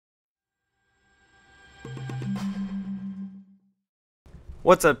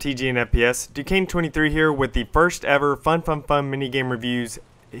What's up, TGNfps? ducain23 here with the first ever Fun Fun Minigame reviews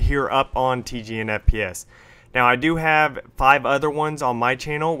here up on TGNfps. Now, I do have 5 other ones on my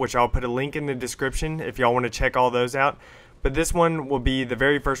channel, which I'll put a link in the description if y'all want to check all those out. But this one will be the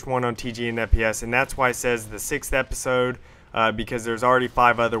very first one on TGNfps, and that's why it says the 6th episode, because there's already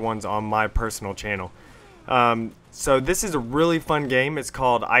 5 other ones on my personal channel. So this is a really fun game. It's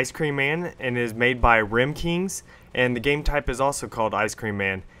called Ice Cream Man and is made by Rim Kings, and the game type is also called Ice Cream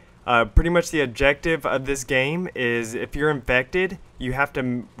Man. Pretty much the objective of this game is if you're infected, you have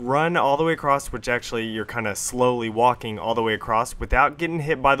to run all the way across, which actually you're kind of slowly walking all the way across without getting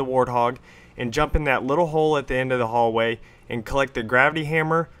hit by the warthog, and jump in that little hole at the end of the hallway and collect the gravity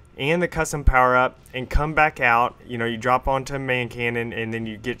hammer and the custom power up and come back out. You know, you drop onto a man cannon and then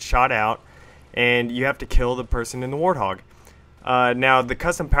you get shot out, and you have to kill the person in the warthog. Now, the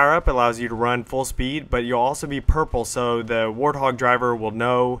custom power up allows you to run full speed, but you'll also be purple, so the warthog driver will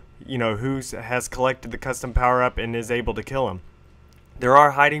know, who has collected the custom power up and is able to kill him. There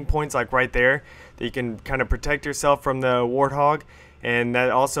are hiding points like right there that you can kind of protect yourself from the warthog, and that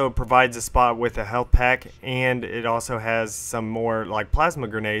also provides a spot with a health pack, and it also has some more like plasma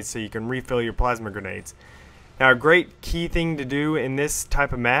grenades, so you can refill your plasma grenades. Now, a great key thing to do in this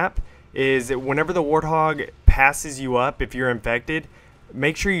type of map is that whenever the warthog passes you up, if you're infected,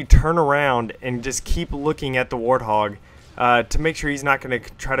 make sure you turn around and just keep looking at the warthog to make sure he's not going to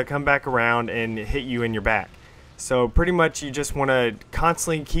try to come back around and hit you in your back. So pretty much you just want to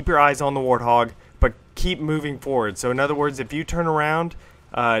constantly keep your eyes on the warthog, but keep moving forward. So in other words, if you turn around,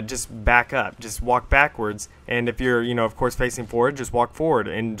 just back up, just walk backwards, and if you're of course facing forward, just walk forward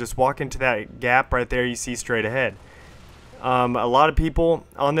and just walk into that gap right there you see straight ahead. A lot of people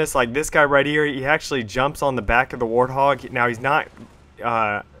on this, like this guy right here, he actually jumps on the back of the warthog. Now, he's not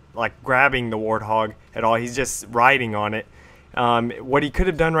like grabbing the warthog at all, he's just riding on it. What he could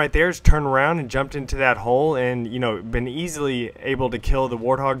have done right there is turn around and jumped into that hole and been easily able to kill the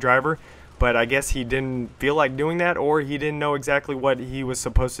warthog driver, but I guess he didn't feel like doing that, or he didn't know exactly what he was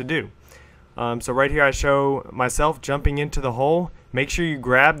supposed to do. So right here I show myself jumping into the hole. Make sure you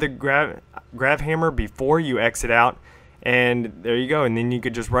grab the grav hammer before you exit out, and there you go, and then you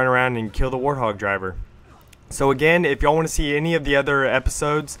could just run around and kill the warthog driver. So again, if y'all want to see any of the other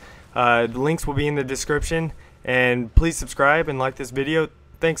episodes, the links will be in the description, and please subscribe and like this video.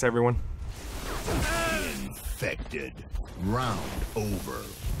 Thanks, everyone. Infected. Round over.